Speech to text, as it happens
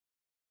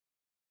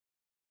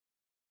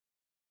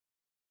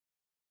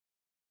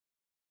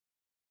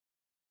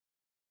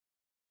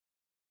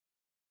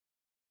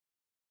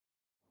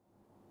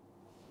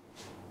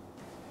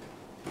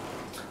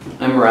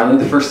Riley,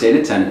 the first aid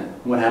attendant.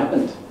 What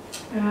happened?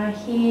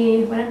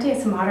 He went up to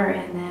get some water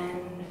and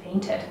then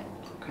fainted.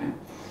 Okay.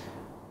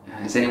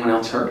 Is anyone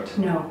else hurt?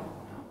 No.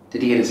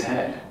 Did he hit his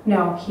head?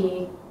 No,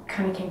 he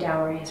kind of came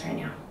down where he is right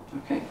now.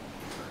 Okay.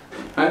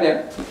 Hi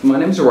there. My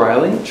name's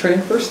Riley,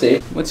 training first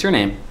aid. What's your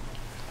name?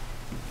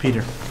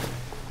 Peter.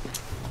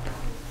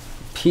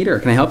 Peter,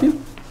 can I help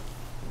you?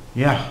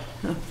 Yeah.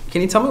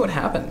 Can you tell me what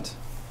happened?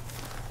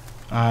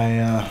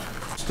 I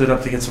stood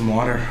up to get some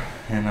water,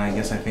 and I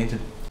guess I fainted.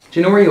 Do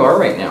you know where you are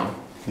right now?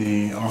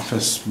 The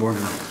office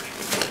boardroom.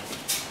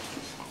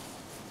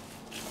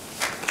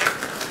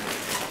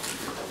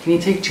 Can you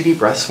take 2 deep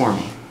breaths for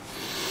me?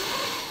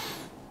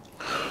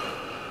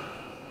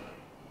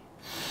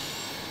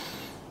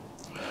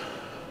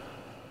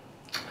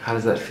 How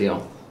does that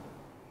feel?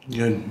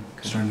 Good. Okay.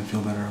 Starting to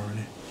feel better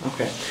already.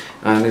 Okay.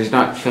 There's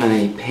not feeling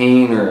any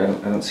pain, or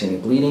I don't see any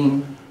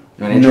bleeding?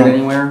 Not injured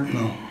anywhere?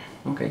 No.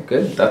 Okay,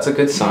 good. That's a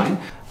good sign.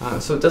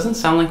 So it doesn't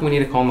sound like we need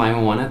to call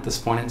 911 at this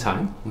point in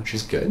time, which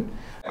is good.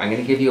 I'm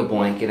going to give you a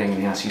blanket. I'm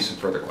going to ask you some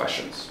further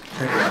questions.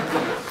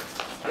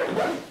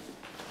 Okay.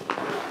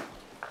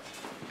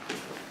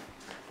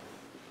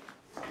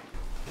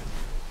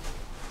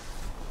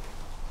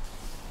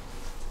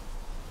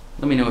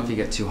 Let me know if you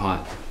get too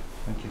hot.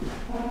 Thank you.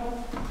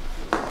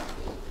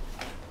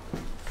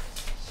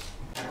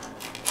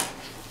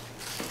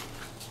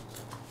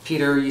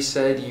 Peter, you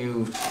said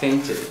you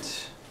fainted.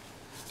 Has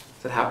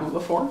that happened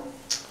before?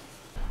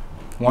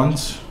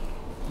 Once,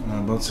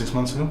 about 6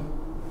 months ago.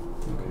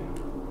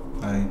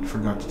 Okay. I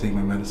forgot to take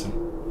my medicine.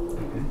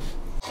 Okay.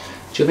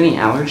 Do you have any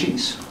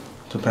allergies?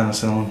 To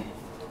penicillin.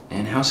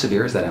 And how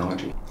severe is that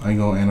allergy? I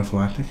go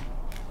anaphylactic.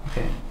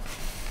 Okay.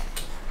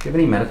 Do you have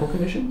any medical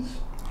conditions?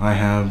 I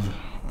have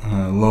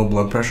low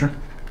blood pressure.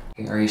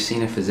 Okay. Are you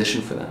seeing a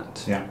physician for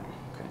that? Yeah.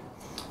 Okay.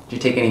 Do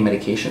you take any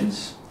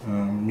medications?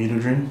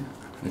 Metadrine.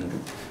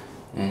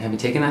 And have you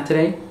taken that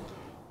today?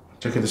 I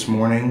took it this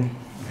morning,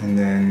 and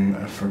then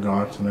I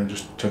forgot, and I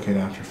just took it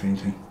after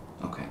fainting.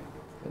 Okay.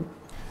 Good.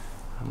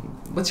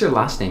 What's your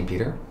last name,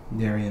 Peter?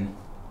 Darian.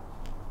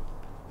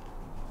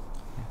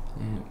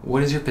 And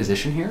what is your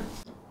position here?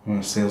 I'm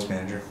a sales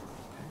manager.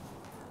 Okay.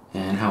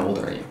 And how old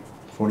are you?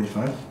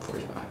 45.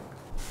 45.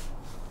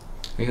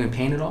 Are you in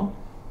pain at all?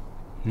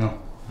 No.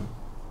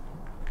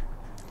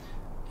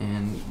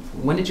 And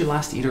when did you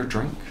last eat or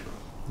drink?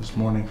 This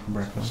morning for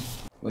breakfast.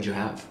 What'd you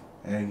have?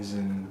 Eggs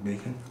and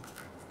bacon.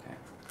 Okay.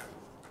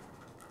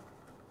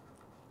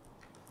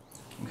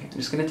 Okay, I'm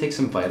just going to take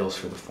some vitals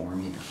for the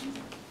form here.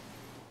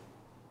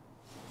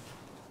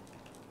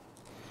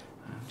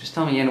 Just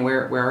tell me again,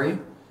 where are you?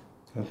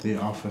 At the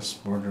office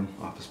boardroom.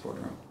 Office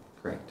boardroom.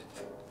 Great.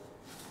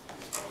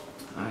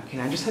 Can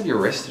I just have your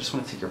wrist? I just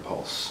want to take your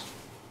pulse.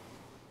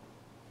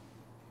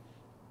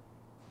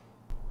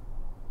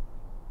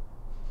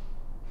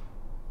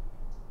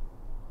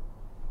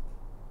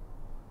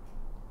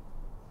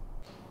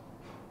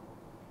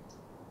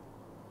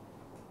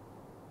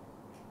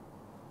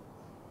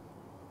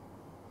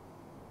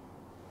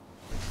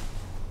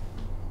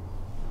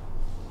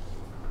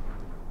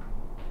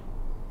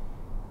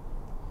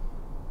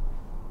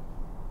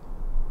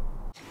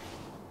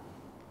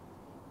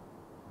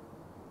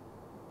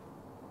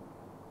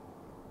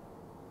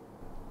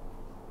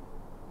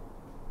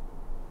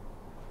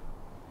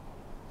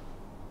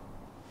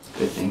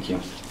 Good, thank you.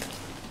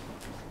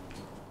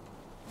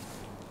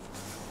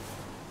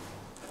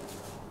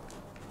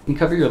 Can you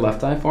cover your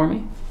left eye for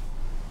me?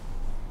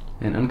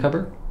 And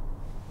uncover?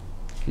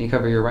 Can you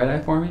cover your right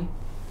eye for me?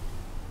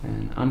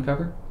 And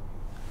uncover?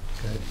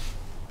 Good.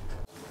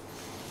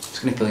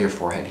 Just gonna feel your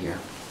forehead here.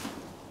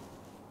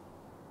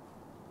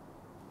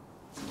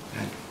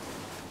 Good.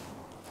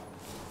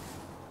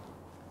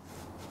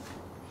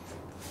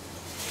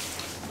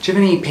 Do you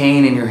have any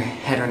pain in your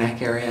head or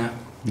neck area?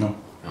 No.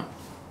 No.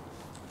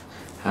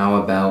 How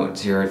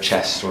about your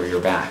chest or your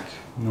back?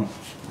 No.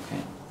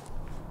 Okay.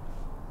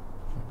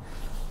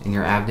 In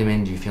your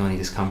abdomen, do you feel any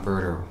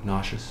discomfort or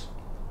nauseous?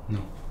 No.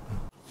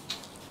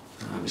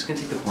 I'm just gonna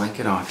take the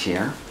blanket off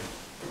here.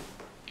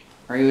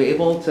 Are you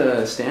able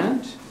to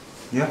stand?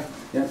 Yeah.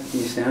 Yeah, can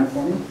you stand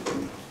for me?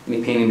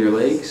 Any pain in your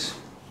legs?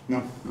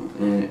 No.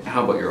 And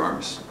how about your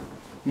arms?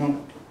 No.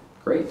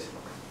 Great.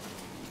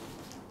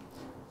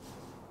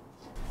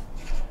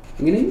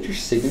 I'm gonna need your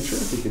signature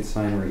if you could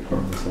sign right here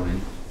on this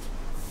line.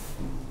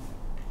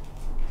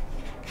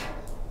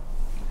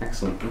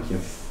 Excellent, thank you.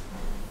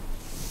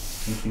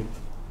 Thank you.